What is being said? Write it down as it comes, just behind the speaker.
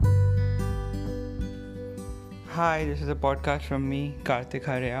Hi, this is a podcast from me, Karthik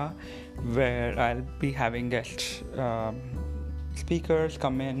Haria, where I'll be having guests, speakers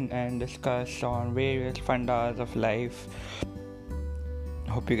come in and discuss on various fundas of life.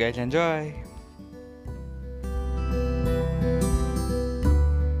 Hope you guys enjoy.